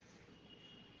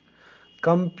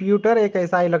Computer एक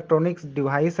ऐसा electronics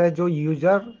device है जो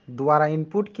यूजर द्वारा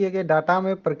इनपुट किए गए डाटा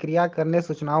में प्रक्रिया करने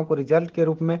सूचनाओं को रिजल्ट के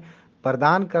रूप में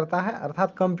प्रदान करता है।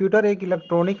 अर्थात कंप्यूटर एक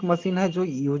इलेक्ट्रॉनिक मशीन है जो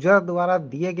यूजर द्वारा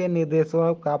दिए गए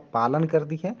निर्देशों का पालन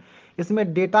करती है।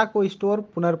 इसमें डेटा को स्टोर,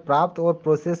 पुनर्प्राप्त और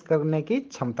प्रोसेस करने की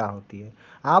क्षमता होती है।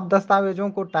 आप दस्तावेजों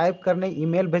को टाइप करने,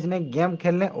 ईमेल भेजने, गेम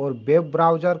खेलने और वेब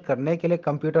ब्राउज़र करने के लिए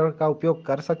कंप्यूटर का उपयोग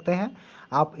कर सकते हैं।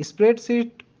 आप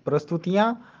स्प्रेडशीट,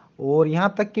 प्रस्तुतियाँ और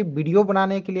यहाँ तक कि वीडियो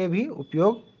बनाने के लिए भी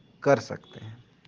उपयोग कर सकते हैं।